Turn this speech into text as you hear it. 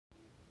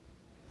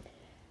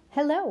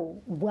Hello,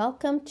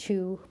 welcome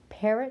to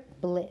Parrot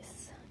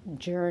Bliss,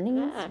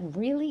 Journeys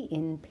Really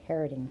in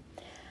Parroting.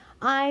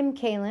 I'm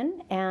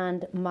Kaylin,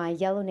 and my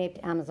yellow-naped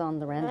Amazon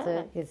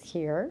Lorenza is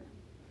here.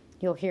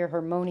 You'll hear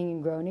her moaning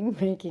and groaning,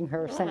 making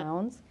her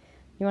sounds.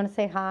 You want to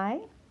say hi?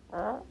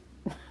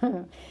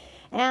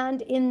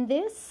 And in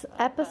this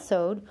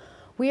episode,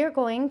 we are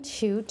going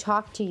to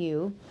talk to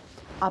you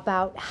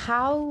about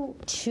how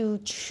to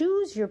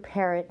choose your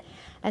parrot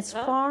as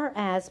far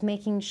as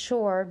making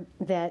sure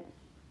that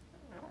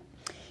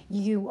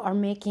you are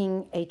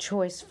making a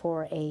choice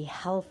for a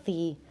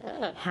healthy,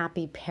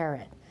 happy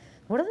parrot.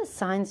 What are the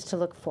signs to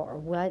look for?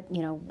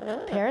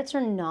 Parrots are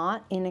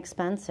not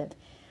inexpensive.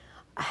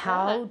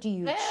 How do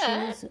you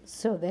choose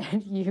so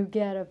that you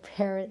get a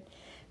parrot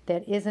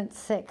that isn't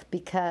sick?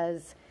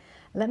 Because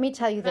let me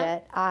tell you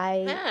that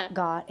I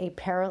got a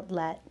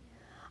parrotlet.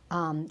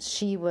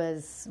 She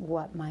was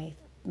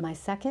my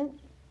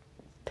second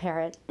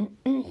parrot,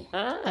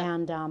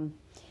 and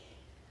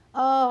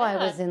I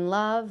was in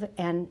love,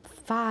 and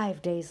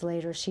 5 days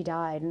later she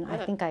died, and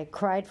I think I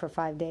cried for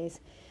 5 days.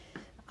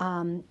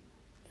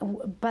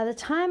 By the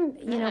time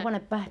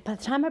by the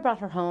time I brought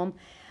her home,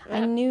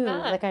 I knew.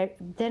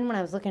 Then when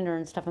I was looking at her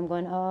and stuff, I'm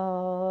going,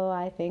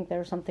 I think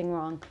there's something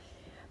wrong,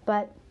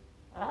 but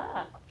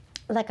I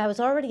was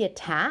already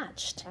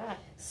attached,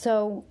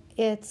 so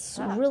it's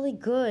really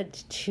good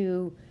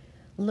to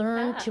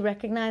learn to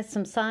recognize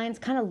some signs,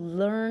 kind of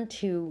learn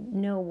to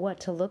know what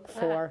to look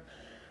for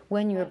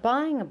when you're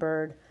buying a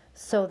bird,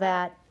 so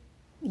that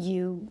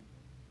you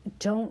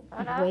don't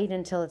wait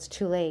until it's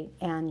too late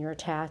and you're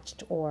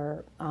attached,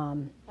 or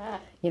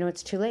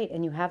it's too late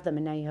and you have them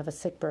and now you have a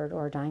sick bird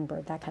or a dying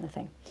bird, that kind of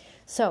thing.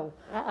 So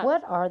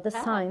what are the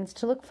signs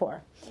to look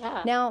for?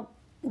 Now,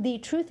 the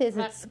truth is,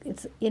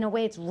 it's in a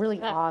way it's really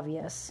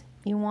obvious.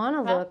 You want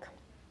to look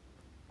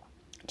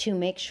to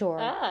make sure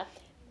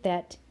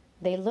that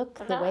they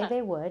look the way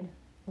they would.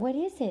 What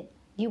is it?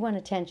 You want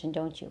attention,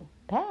 don't you?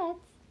 Pets.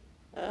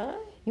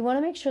 You want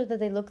to make sure that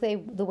they look the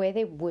way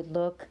they would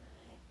look,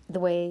 the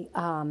way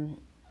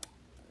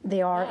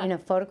they are in a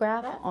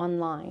photograph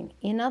online.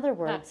 In other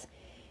words,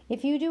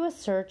 if you do a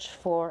search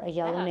for a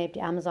yellow-naped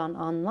Amazon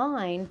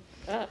online,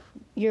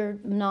 you're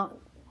not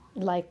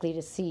likely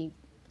to see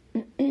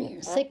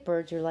sick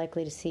birds. You're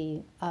likely to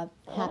see a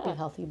happy,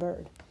 healthy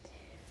bird.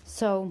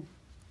 So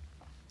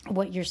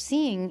what you're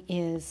seeing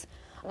is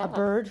a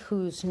bird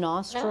whose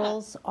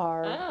nostrils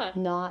are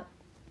not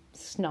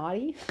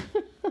snotty.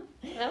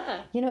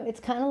 It's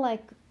kind of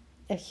like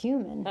a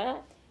human.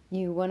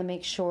 You want to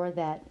make sure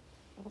that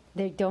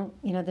they don't,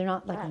 they're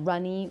not like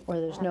runny, or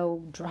there's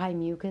no dry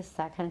mucus,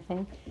 that kind of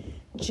thing.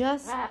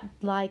 Just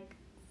like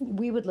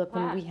we would look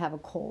when we have a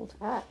cold.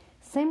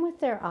 Same with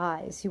their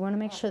eyes. You want to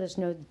make sure there's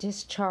no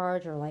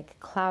discharge or like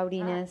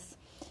cloudiness.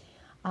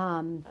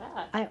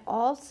 I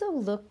also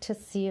look to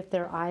see if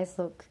their eyes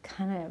look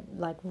kind of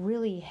like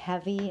really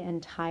heavy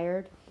and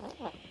tired.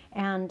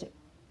 And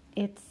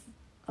it's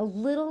a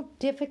little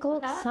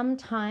difficult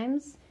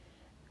sometimes.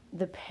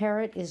 The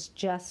parrot is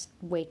just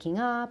waking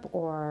up,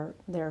 or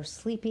they're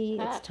sleepy.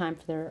 It's time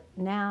for their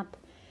nap.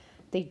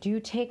 They do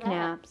take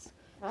naps.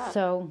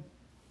 So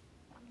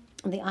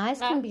the eyes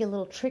can be a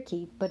little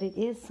tricky, but it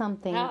is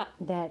something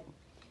that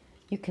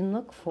you can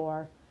look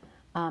for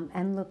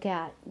and look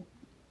at.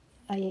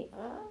 A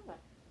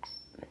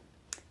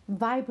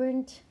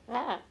vibrant,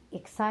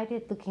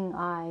 excited-looking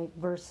eye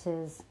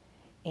versus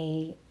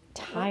a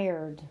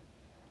tired,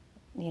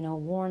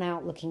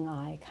 worn-out-looking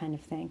eye kind of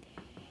thing.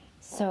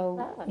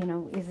 So,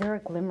 is there a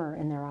glimmer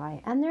in their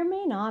eye? And there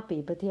may not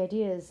be, but the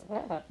idea is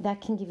that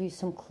can give you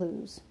some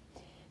clues.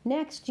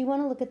 Next, you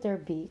want to look at their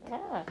beak.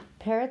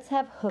 Parrots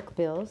have hook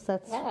bills.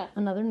 That's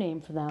another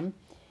name for them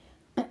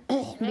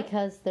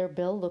because their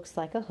bill looks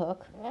like a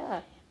hook.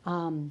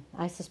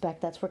 I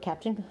suspect that's where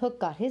Captain Hook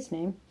got his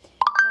name.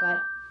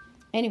 But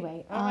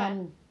anyway,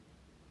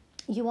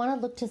 you want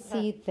to look to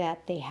see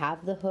that they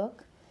have the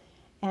hook,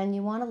 and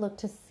you want to look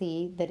to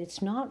see that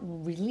it's not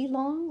really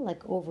long,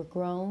 like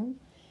overgrown.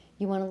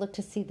 You want to look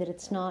to see that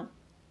it's not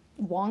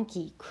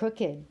wonky,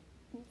 crooked,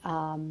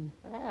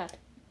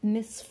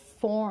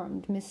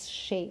 misformed,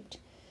 misshaped.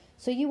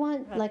 So you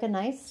want like a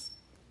nice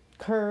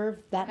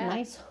curve, that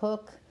nice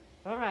hook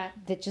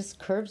that just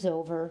curves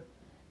over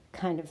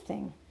kind of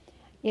thing.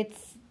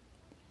 It's,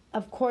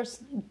 of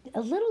course,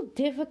 a little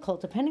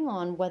difficult depending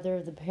on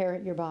whether the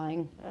parrot you're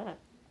buying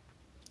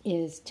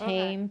is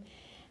tame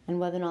and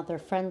whether or not they're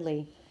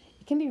friendly.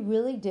 It can be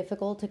really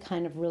difficult to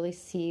kind of really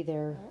see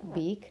their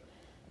beak,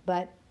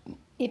 but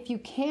if you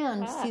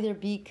can see their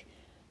beak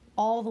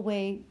all the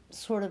way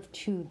sort of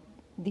to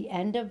the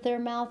end of their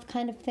mouth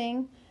kind of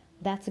thing,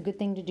 that's a good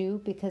thing to do,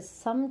 because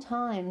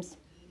sometimes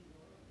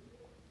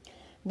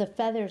the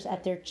feathers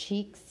at their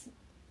cheeks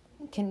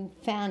can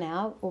fan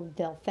out, or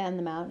they'll fan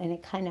them out, and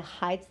it kind of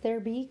hides their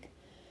beak.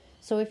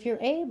 So if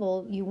you're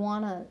able, you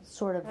want to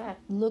sort of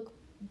look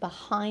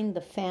behind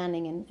the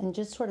fanning and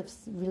just sort of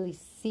really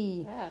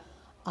see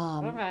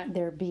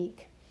their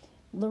beak.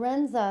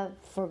 Lorenza,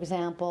 for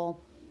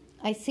example,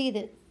 I see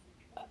that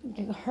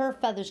her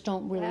feathers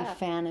don't really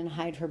fan and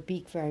hide her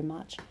beak very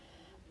much.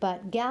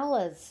 But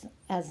Gala's,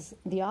 as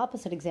the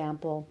opposite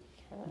example,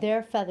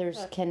 their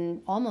feathers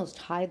can almost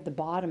hide the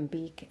bottom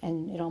beak,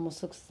 and it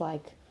almost looks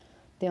like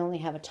they only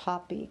have a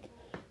top beak.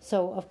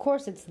 So, of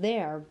course, it's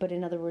there, but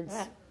in other words,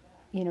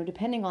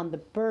 depending on the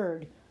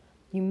bird,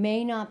 you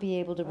may not be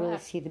able to really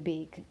see the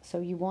beak. So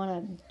you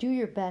want to do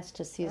your best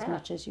to see as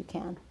much as you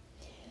can.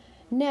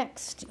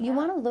 Next, you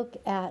want to look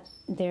at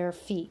their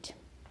feet.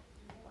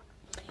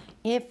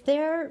 If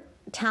their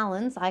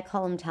talons, I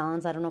call them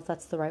talons, I don't know if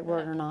that's the right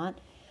word or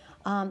not,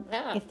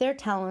 if their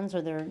talons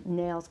or their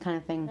nails kind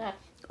of thing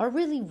are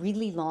really,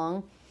 really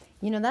long,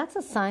 that's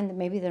a sign that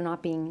maybe they're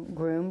not being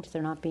groomed,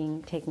 they're not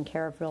being taken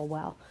care of real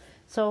well.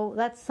 So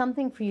that's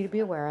something for you to be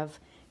aware of.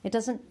 It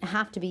doesn't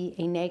have to be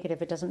a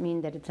negative. It doesn't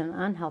mean that it's an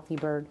unhealthy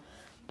bird,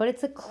 but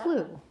it's a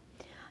clue.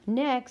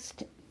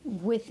 Next,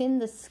 within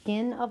the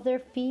skin of their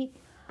feet,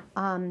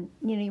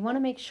 you want to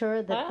make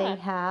sure that they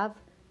have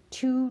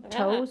 2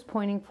 toes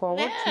pointing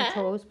forward, 2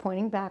 toes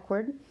pointing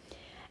backward,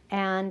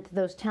 and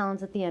those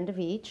talons at the end of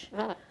each.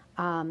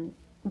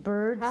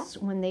 Birds,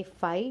 when they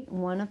fight,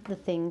 one of the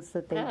things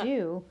that they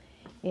do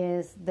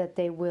is that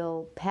they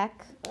will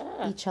peck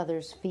each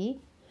other's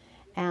feet,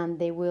 and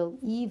they will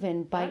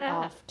even bite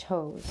off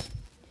toes.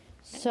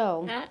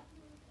 So,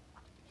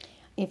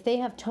 if they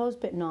have toes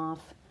bitten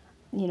off,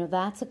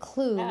 that's a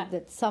clue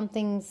that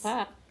something's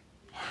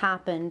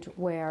happened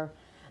where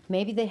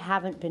maybe they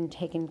haven't been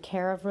taken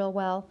care of real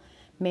well.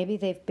 Maybe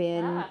they've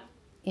been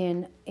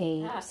in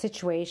a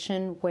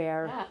situation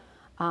where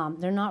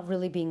they're not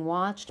really being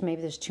watched.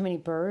 Maybe there's too many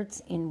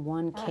birds in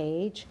one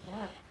cage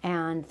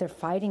and they're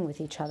fighting with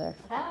each other.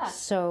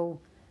 So,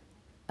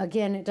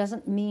 again, it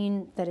doesn't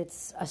mean that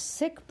it's a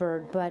sick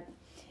bird, but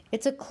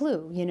it's a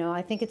clue.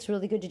 I think it's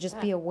really good to just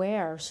be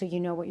aware so you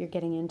know what you're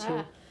getting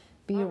into.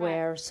 Be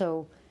aware.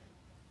 So,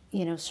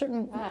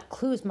 certain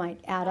clues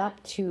might add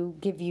up to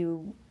give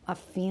you a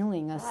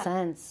feeling, a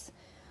sense.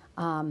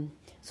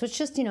 So it's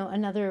just,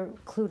 another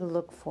clue to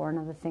look for,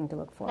 another thing to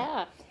look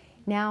for.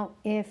 Now,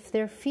 if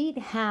their feet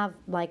have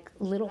like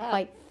little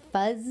white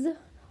fuzz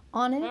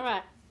on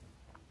it,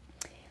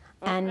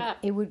 and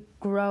it would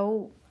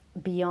grow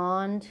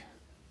beyond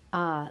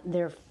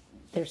their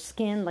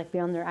skin, like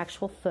beyond their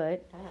actual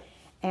foot,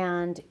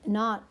 and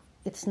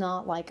it's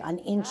not like an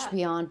inch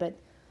beyond,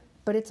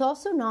 but it's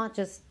also not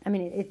just,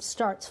 it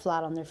starts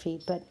flat on their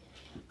feet, but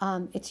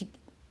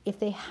if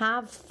they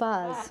have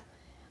fuzz,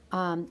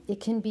 it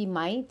can be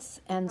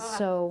mites, and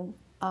so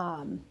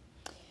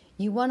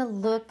you want to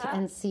look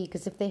and see,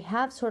 because if they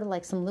have sort of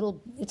like some little,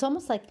 it's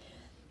almost like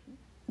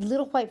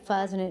little white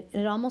fuzz, and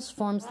it almost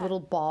forms little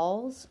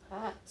balls,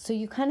 so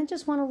you kind of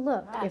just want to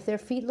look. If their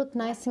feet look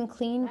nice and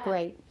clean,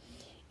 great.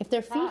 If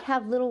their feet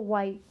have little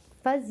white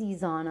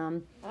fuzzies on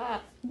them,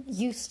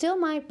 you still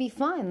might be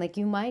fine. Like,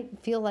 you might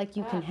feel like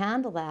you can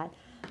handle that,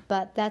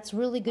 but that's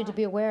really good to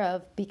be aware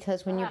of,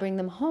 because when you bring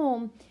them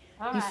home,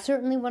 you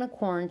certainly want to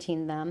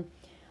quarantine them,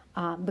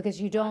 because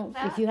you don't,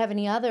 if you have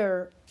any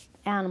other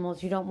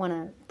animals, you don't want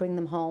to bring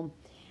them home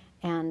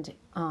and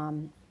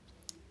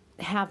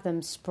have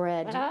them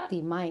spread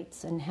the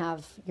mites, and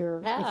have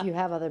if you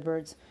have other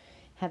birds,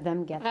 have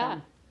them get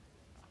them,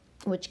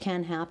 which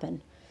can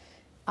happen.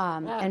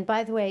 And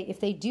by the way, if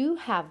they do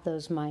have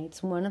those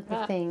mites, one of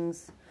the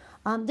things,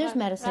 there's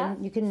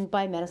medicine. You can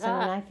buy medicine,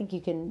 and I think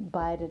you can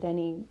buy it at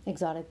any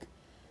exotic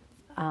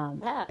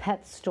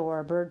pet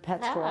store, bird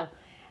pet store.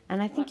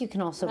 And I think you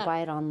can also buy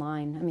it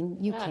online.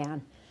 You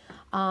can.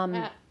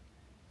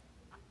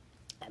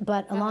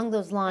 But along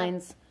those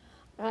lines,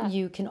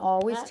 you can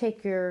always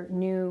take your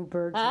new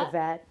bird to the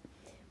vet,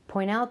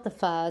 point out the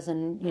fuzz,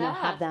 and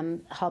have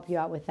them help you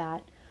out with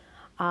that.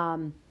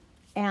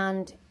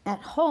 And at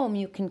home,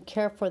 you can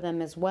care for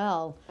them as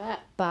well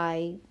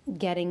by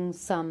getting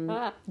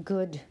some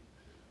good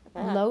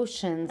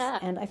lotions.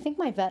 And I think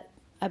my vet,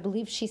 I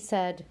believe she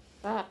said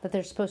that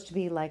they're supposed to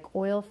be like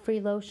oil-free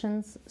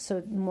lotions,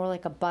 so more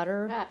like a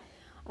butter.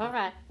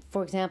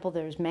 For example,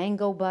 there's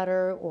mango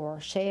butter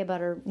or shea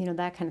butter,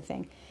 that kind of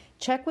thing.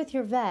 Check with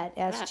your vet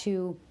as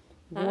to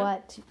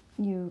what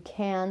you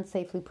can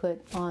safely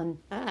put on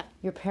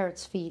your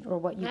parrot's feet or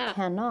what you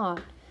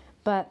cannot.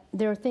 But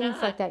there are things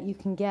like that you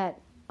can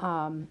get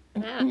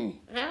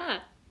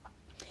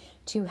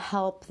to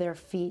help their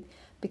feet,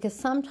 because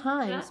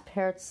sometimes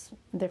parrots,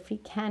 their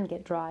feet can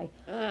get dry,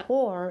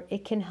 or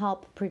it can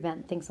help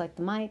prevent things like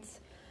the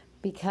mites,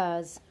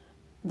 because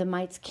the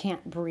mites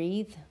can't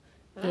breathe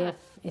if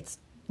it's,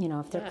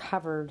 if they're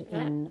covered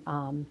in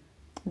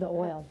the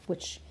oil,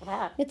 which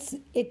it's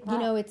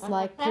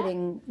like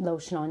putting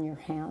lotion on your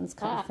hands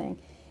kind of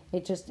thing.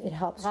 It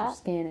helps your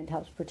skin, it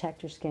helps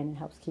protect your skin, it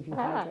helps keep you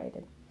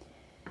hydrated.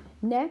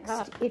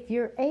 Next, if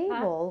you're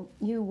able,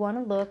 you want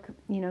to look,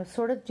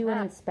 sort of do an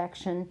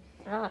inspection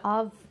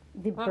of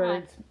the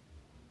bird's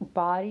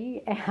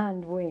body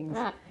and wings.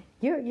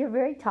 You're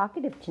very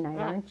talkative tonight,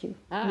 aren't you?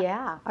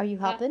 Yeah. Are you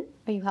helping?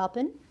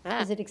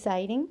 Is it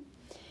exciting?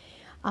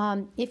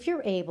 If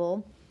you're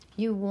able,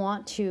 you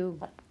want to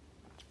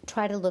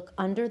try to look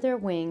under their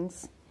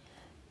wings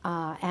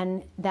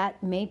And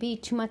that may be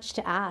too much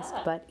to ask,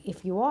 but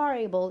if you are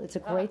able, it's a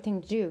great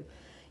thing to do.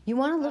 You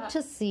want to look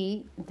to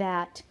see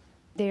that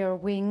their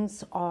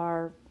wings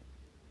are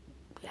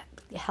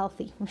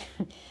healthy,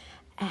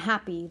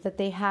 happy, that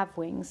they have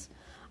wings.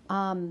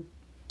 And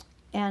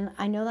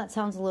I know that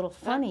sounds a little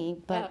funny,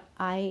 but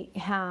I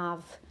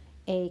have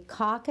a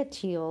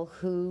cockatiel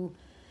who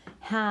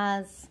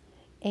has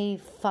a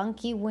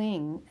funky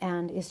wing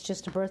and is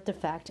just a birth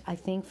defect, I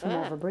think, from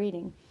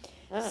overbreeding.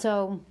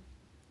 So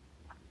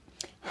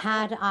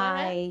had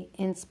I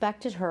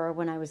inspected her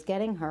when I was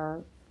getting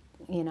her,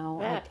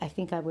 I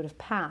think I would have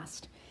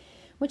passed,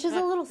 which is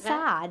a little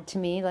sad to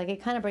me. Like,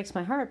 it kind of breaks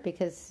my heart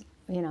because,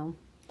 then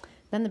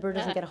the bird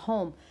doesn't get a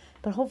home.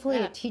 But hopefully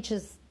it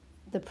teaches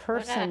the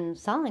person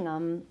selling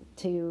them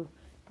to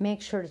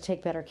make sure to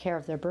take better care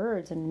of their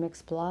birds and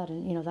mix blood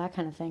and, that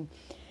kind of thing.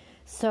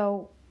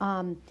 So,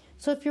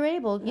 so if you're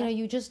able,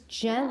 you just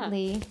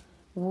gently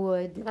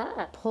would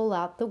pull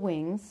out the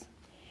wings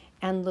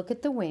and look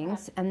at the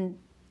wings. And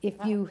if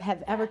you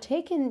have ever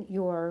taken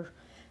your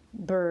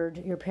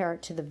bird, your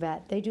parrot, to the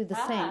vet, they do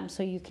the same.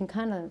 So you can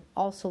kind of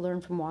also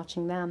learn from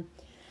watching them.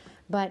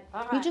 But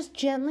you just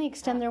gently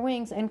extend their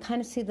wings and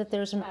kind of see that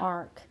there's an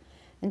arc.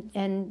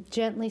 And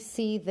gently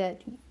see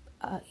that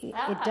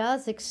it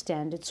does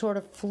extend. It's sort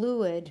of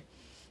fluid,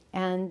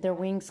 and their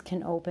wings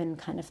can open,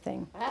 kind of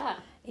thing.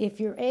 If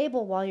you're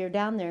able, while you're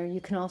down there,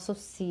 you can also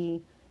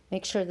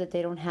make sure that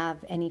they don't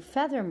have any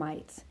feather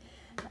mites.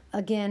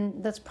 Again,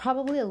 that's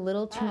probably a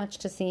little too much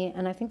to see,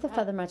 and I think the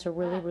feather mites are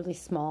really, really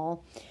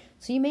small.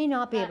 So you may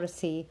not be able to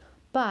see,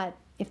 but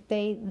if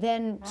they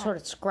then sort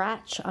of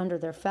scratch under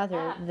their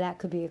feather, that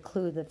could be a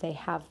clue that they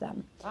have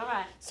them.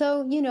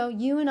 So,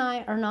 you and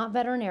I are not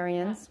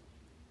veterinarians,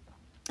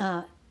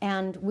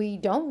 and we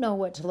don't know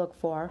what to look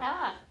for,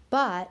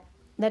 but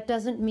that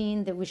doesn't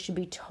mean that we should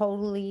be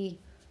totally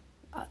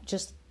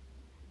just,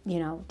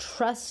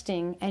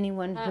 trusting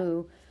anyone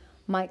who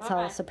might sell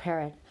us a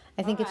parrot.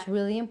 I think it's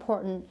really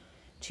important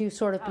to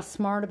sort of be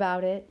smart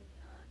about it,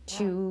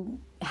 to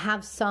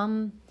have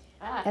some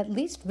at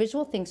least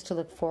visual things to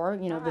look for,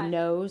 the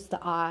nose, the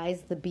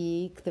eyes, the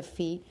beak, the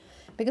feet,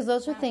 because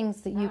those are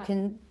things that you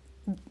can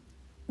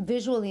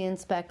visually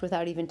inspect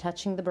without even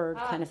touching the bird,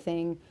 kind of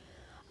thing,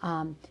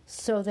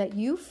 so that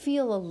you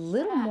feel a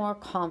little more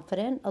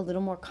confident, a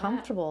little more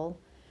comfortable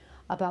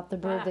about the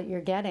bird that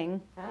you're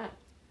getting.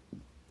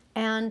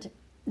 And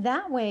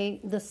that way,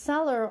 the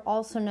seller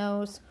also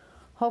knows,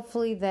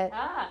 hopefully, that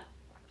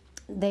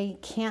they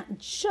can't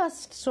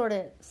just sort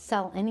of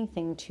sell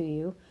anything to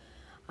you.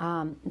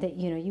 That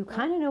you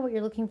kind of know what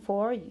you're looking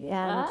for,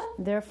 and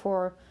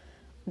therefore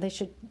they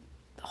should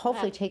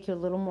hopefully take you a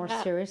little more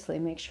seriously.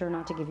 Make sure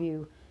not to give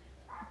you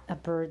a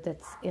bird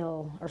that's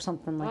ill or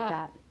something like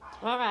that.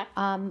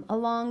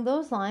 Along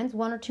those lines,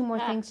 one or two more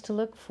things to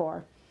look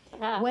for.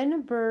 When a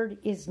bird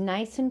is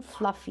nice and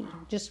fluffy,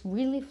 just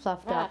really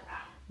fluffed up,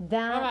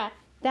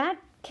 that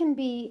can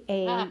be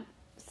a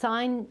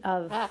sign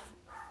of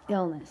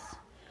illness.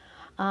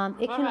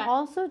 It can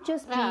also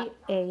just be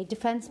a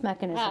defense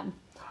mechanism.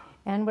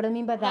 And what I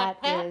mean by that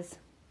is,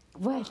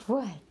 what?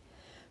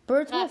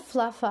 Birds will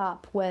fluff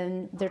up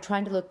when they're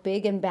trying to look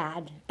big and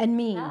bad and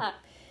mean,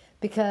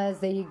 because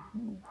they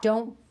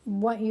don't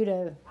want you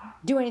to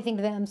do anything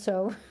to them.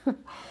 So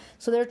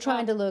they're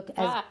trying to look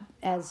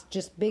as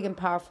just big and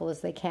powerful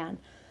as they can.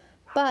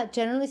 But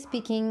generally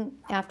speaking,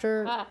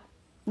 after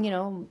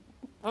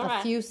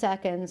a few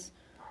seconds,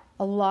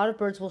 a lot of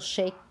birds will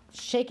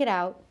shake it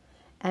out,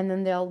 and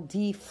then they'll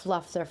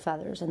de-fluff their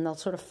feathers, and they'll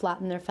sort of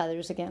flatten their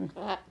feathers again.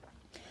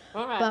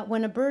 But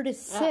when a bird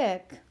is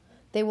sick,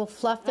 they will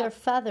fluff their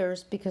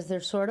feathers because they're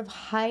sort of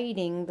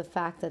hiding the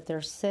fact that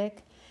they're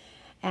sick,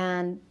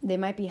 and they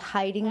might be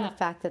hiding the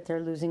fact that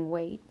they're losing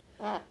weight.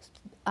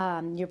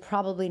 You're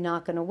probably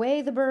not going to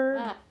weigh the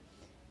bird,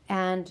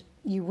 and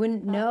you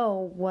wouldn't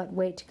know what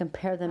weight to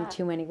compare them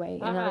to anyway.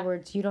 In other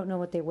words, you don't know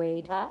what they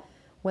weighed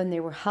when they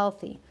were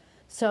healthy.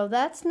 So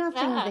that's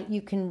nothing that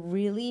you can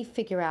really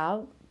figure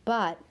out,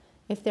 but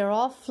if they're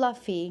all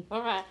fluffy,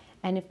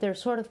 and if they're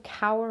sort of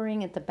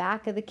cowering at the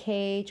back of the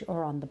cage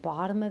or on the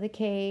bottom of the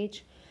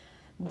cage,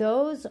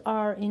 those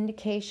are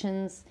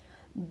indications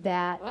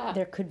that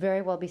there could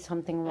very well be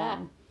something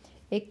wrong.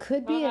 It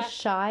could be a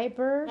shy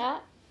bird,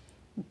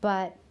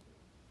 but,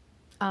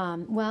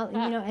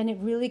 and it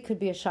really could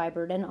be a shy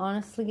bird. And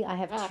honestly, I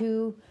have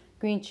two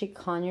green-cheeked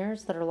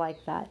conures that are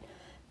like that.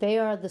 They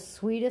are the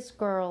sweetest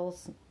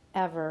girls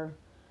ever,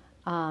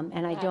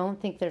 and I don't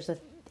think there's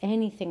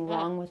anything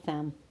wrong with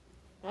them.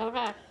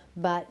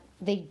 But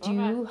they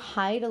do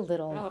hide a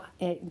little.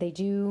 They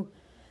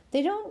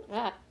don't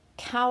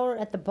cower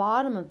at the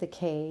bottom of the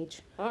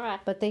cage,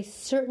 but they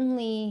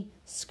certainly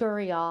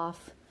scurry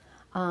off.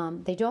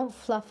 They don't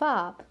fluff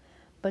up,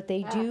 but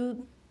they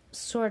do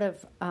sort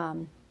of,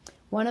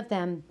 one of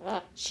them,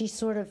 she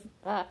sort of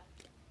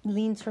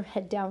leans her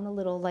head down a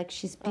little, like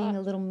she's being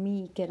a little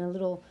meek and a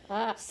little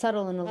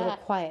subtle and a little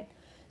quiet.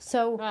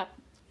 So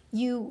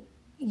you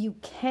you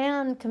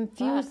can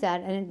confuse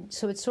that, and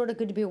so it's sort of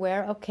good to be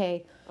aware.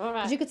 Okay,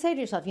 because you could say to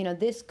yourself,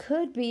 this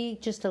could be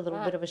just a little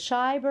bit of a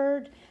shy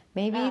bird.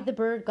 Maybe the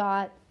bird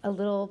got a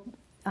little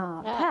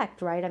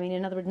pecked, right? I mean,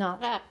 in other words,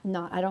 not.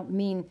 I don't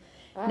mean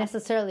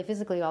necessarily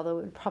physically, although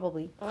it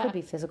probably could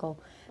be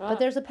physical. But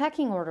there's a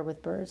pecking order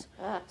with birds,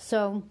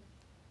 so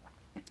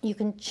you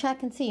can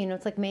check and see.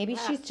 It's like maybe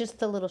she's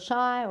just a little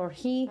shy, or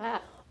he.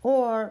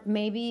 Or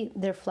maybe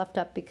they're fluffed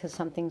up because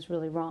something's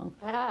really wrong.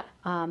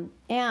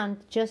 And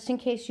just in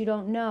case you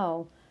don't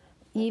know,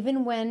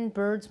 even when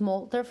birds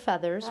molt their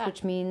feathers,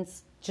 which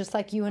means just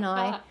like you and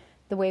I,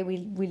 the way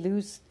we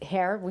lose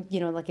hair,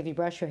 like if you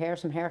brush your hair,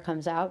 some hair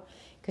comes out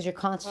because you're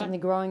constantly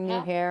growing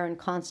new hair and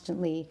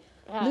constantly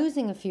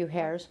losing a few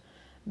hairs.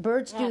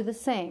 Birds do the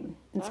same.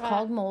 It's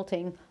called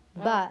molting,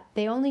 but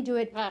they only do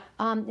it.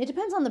 It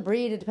depends on the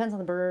breed. It depends on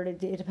the bird.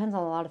 It depends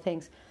on a lot of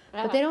things.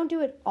 But they don't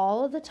do it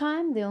all of the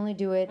time. They only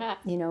do it,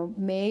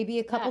 maybe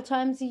a couple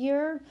times a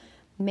year,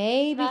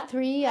 maybe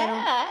 3.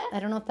 I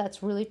don't know if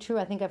that's really true.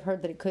 I think I've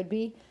heard that it could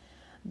be,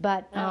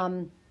 but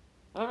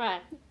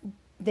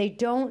they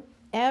don't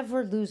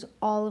ever lose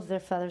all of their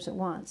feathers at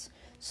once.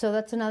 So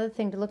that's another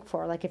thing to look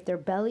for. Like if their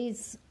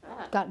belly's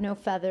got no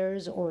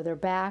feathers or their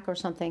back or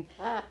something,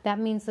 that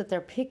means that they're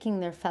picking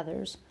their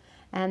feathers,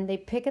 and they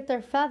pick at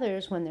their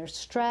feathers when they're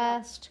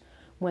stressed,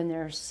 when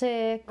they're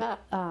sick.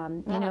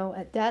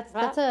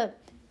 That's a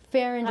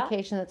fair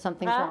indication that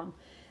something's wrong.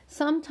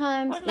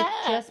 Sometimes it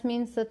just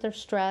means that they're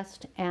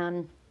stressed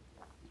and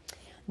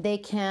they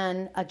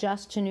can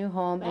adjust to new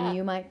home, and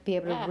you might be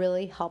able to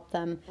really help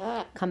them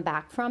come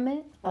back from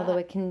it. Although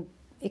it can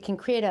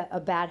create a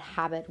bad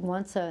habit.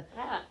 Once a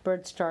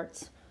bird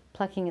starts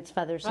plucking its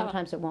feathers,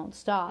 sometimes it won't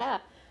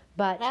stop.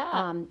 But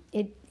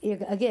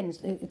again,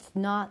 it's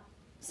not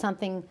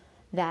something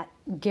that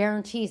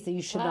guarantees that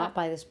you should not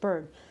buy this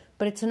bird.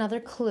 But it's another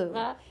clue.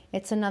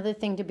 It's another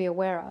thing to be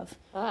aware of,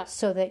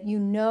 so that you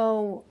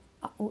know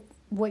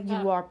what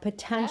you are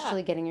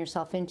potentially getting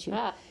yourself into.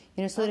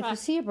 So that if you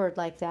see a bird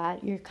like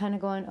that, you're kind of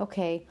going,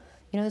 okay,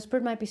 this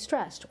bird might be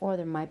stressed, or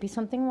there might be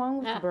something wrong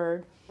with the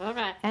bird.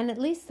 And at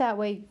least that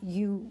way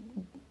you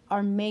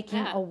are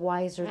making a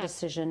wiser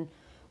decision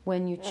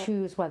when you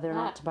choose whether or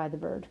not to buy the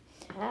bird.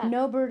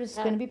 No bird is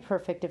going to be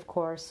perfect, of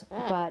course,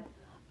 but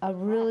a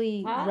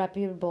really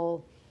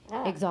reputable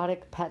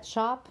exotic pet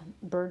shop,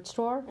 bird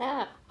store,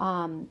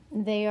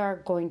 they are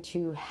going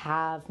to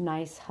have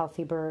nice,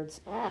 healthy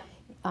birds.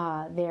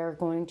 They're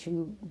going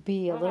to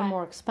be a little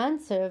more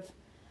expensive,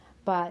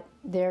 but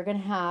they're going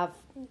to have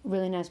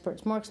really nice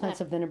birds, more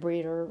expensive than a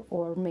breeder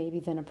or maybe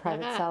than a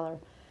private seller.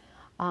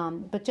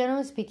 But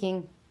generally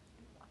speaking,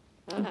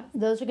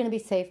 those are going to be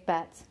safe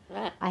bets.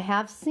 I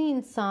have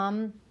seen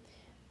some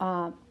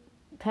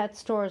pet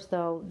stores,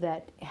 though,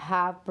 that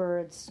have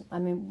birds. I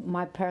mean,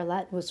 my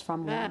Parrot was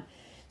from one.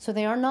 So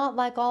they are not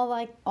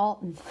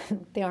all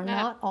they are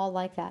not all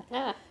like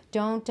that.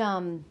 Don't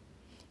don't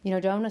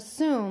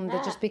assume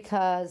that just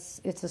because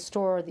it's a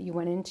store that you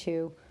went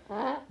into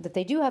that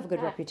they do have a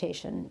good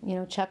reputation.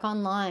 Check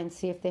online,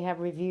 see if they have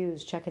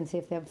reviews, check and see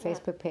if they have a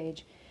Facebook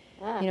page.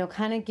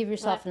 Kind of give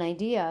yourself an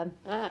idea,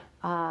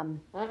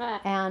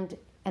 and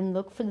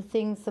look for the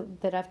things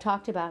that I've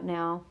talked about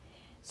now,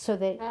 so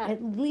that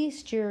at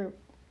least you're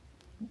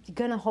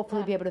gonna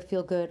hopefully be able to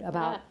feel good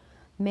about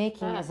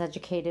making as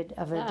educated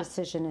of a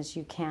decision as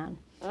you can.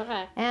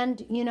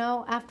 And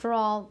after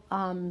all,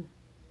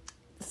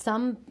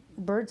 some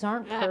birds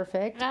aren't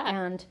perfect,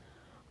 and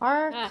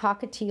our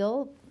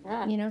cockatiel,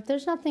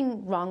 there's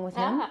nothing wrong with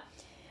him.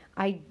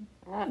 I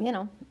don't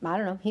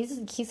know.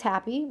 He's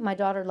happy. My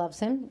daughter loves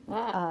him.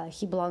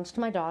 He belongs to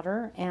my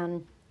daughter,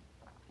 and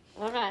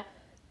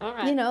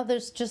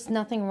there's just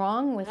nothing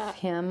wrong with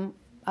him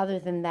other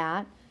than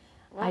that.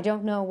 I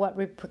don't know what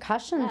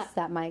repercussions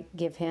that might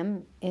give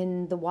him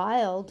in the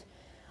wild.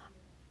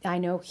 I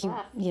know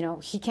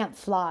he can't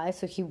fly,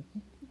 so he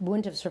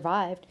wouldn't have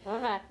survived.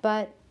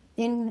 But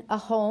in a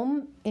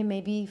home, it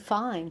may be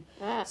fine.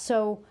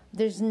 So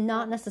there's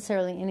not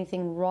necessarily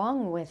anything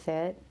wrong with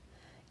it.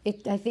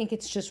 I think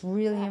it's just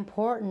really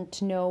important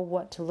to know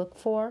what to look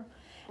for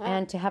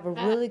and to have a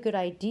really good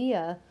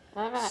idea,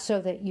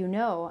 so that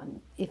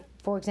if,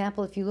 for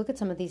example, if you look at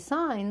some of these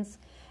signs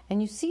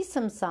and you see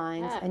some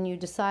signs and you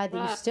decide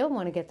that you still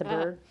want to get the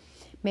bird,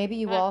 maybe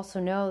you also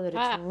know that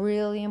it's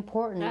really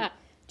important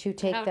to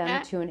take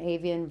them to an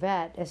avian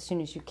vet as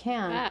soon as you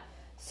can,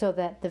 so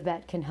that the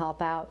vet can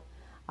help out.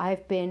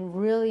 I've been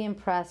really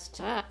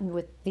impressed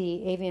with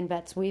the avian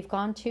vets we've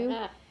gone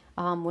to.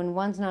 When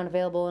one's not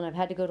available and I've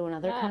had to go to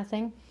another kind of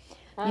thing,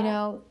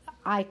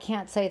 I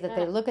can't say that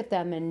they look at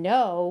them and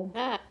know,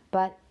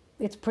 but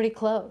it's pretty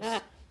close.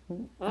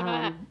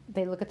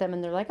 They look at them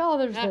and they're like, oh,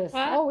 there's this,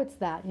 oh, it's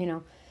that,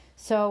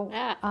 So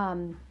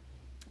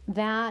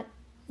that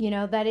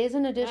is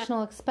an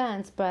additional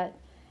expense, but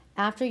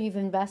after you've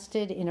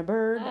invested in a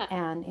bird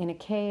and in a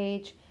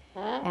cage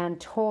and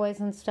toys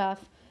and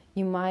stuff,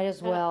 you might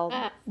as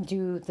well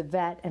do the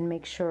vet and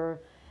make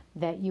sure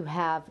that you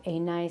have a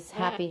nice,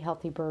 happy,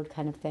 healthy bird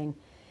kind of thing.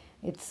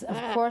 It's, of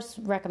course,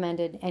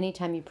 recommended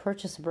anytime you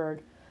purchase a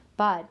bird,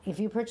 But if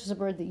you purchase a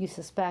bird that you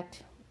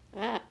suspect,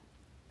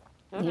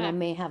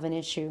 may have an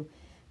issue,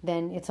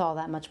 then it's all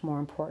that much more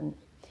important.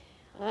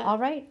 All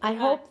right. I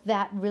hope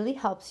that really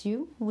helps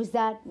you. Was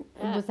that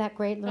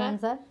great,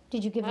 Lorenza?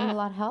 Did you give them a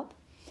lot of help?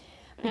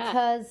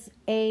 Because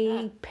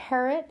a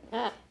parrot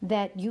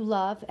that you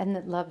love and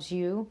that loves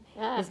you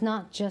is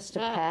not just a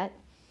pet.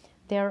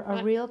 They're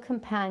a real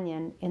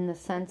companion in the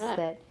sense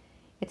that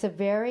it's a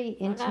very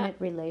intimate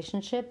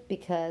relationship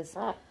because,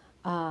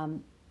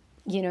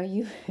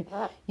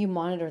 you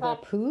monitor their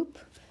poop.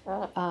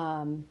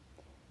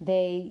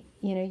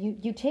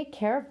 You take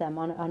care of them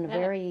on a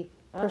very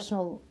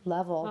personal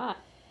level.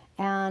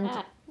 And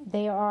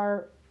they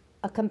are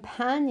a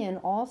companion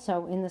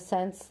also in the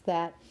sense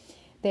that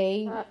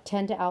they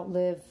tend to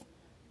outlive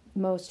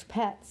most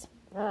pets.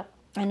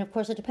 And of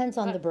course it depends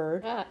on the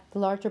bird. The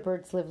larger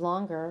birds live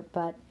longer,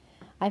 but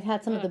I've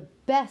had some of the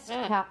best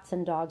cats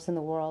and dogs in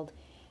the world.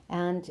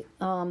 And,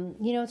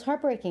 it's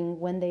heartbreaking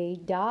when they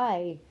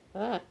die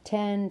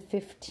 10,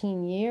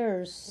 15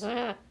 years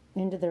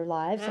into their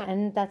lives,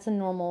 and that's a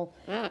normal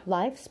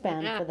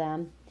lifespan for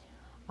them.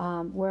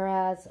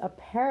 Whereas a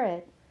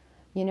parrot,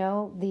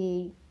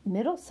 the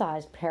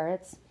middle-sized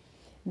parrots,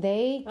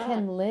 they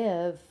can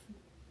live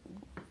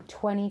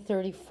 20,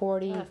 30,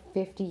 40,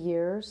 50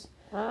 years,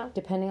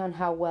 depending on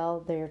how well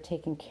they're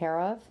taken care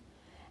of.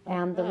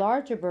 And the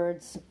larger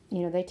birds,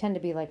 they tend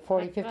to be like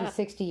 40, 50,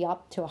 60,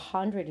 up to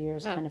 100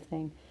 years kind of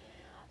thing.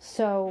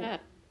 So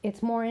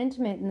it's more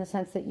intimate in the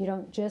sense that you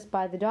don't just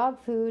buy the dog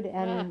food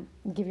and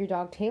give your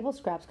dog table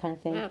scraps kind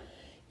of thing.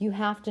 You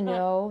have to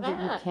know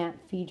that you can't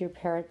feed your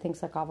parrot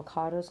things like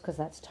avocados because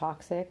that's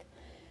toxic.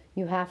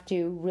 You have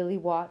to really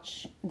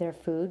watch their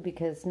food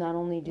because not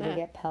only do they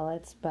get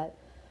pellets, but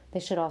they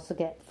should also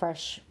get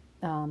fresh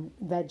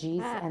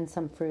veggies and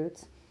some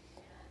fruits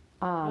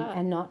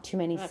and not too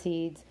many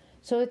seeds.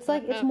 So it's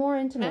more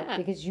intimate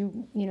because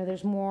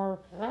there's more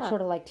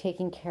sort of like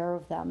taking care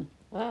of them.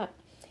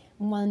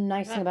 One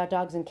nice thing about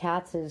dogs and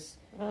cats is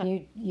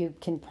you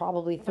can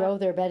probably throw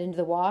their bed into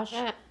the wash,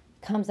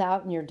 comes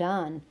out and you're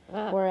done.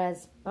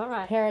 Whereas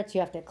parrots, you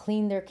have to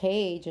clean their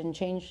cage and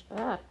change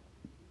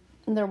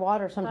their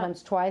water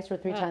sometimes twice or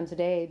 3 times a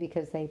day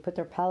because they put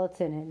their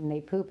pellets in it and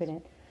they poop in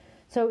it.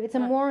 So it's a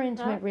more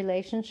intimate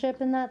relationship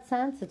in that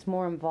sense. It's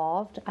more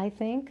involved, I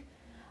think.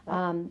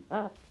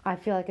 I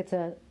feel like it's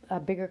a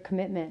bigger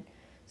commitment.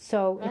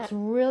 So it's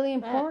really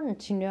important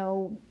to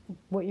know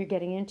what you're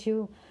getting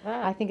into.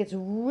 I think it's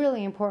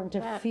really important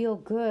to feel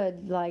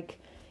good, like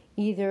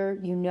either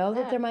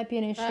that there might be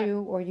an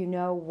issue or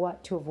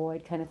what to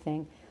avoid kind of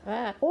thing.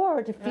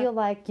 Or to feel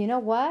like,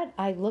 what,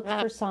 I looked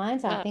for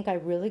signs. I think I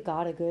really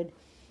got a good,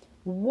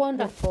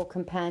 wonderful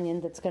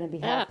companion that's going to be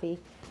healthy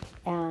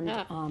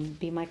and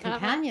be my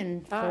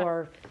companion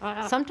for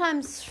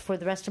sometimes for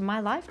the rest of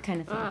my life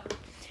kind of thing.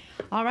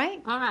 All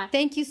right.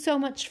 Thank you so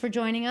much for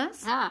joining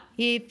us.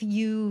 If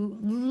you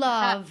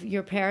love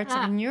your parrots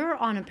and you're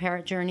on a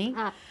parrot journey,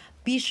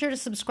 be sure to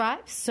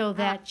subscribe so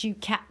that you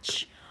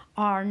catch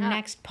our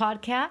next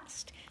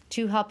podcast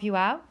to help you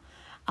out.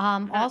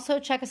 Also,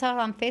 check us out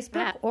on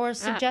Facebook or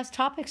suggest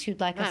topics you'd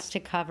like us to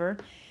cover.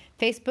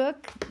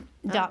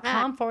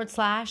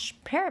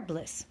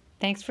 Facebook.com/parrotbliss.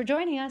 Thanks for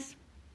joining us.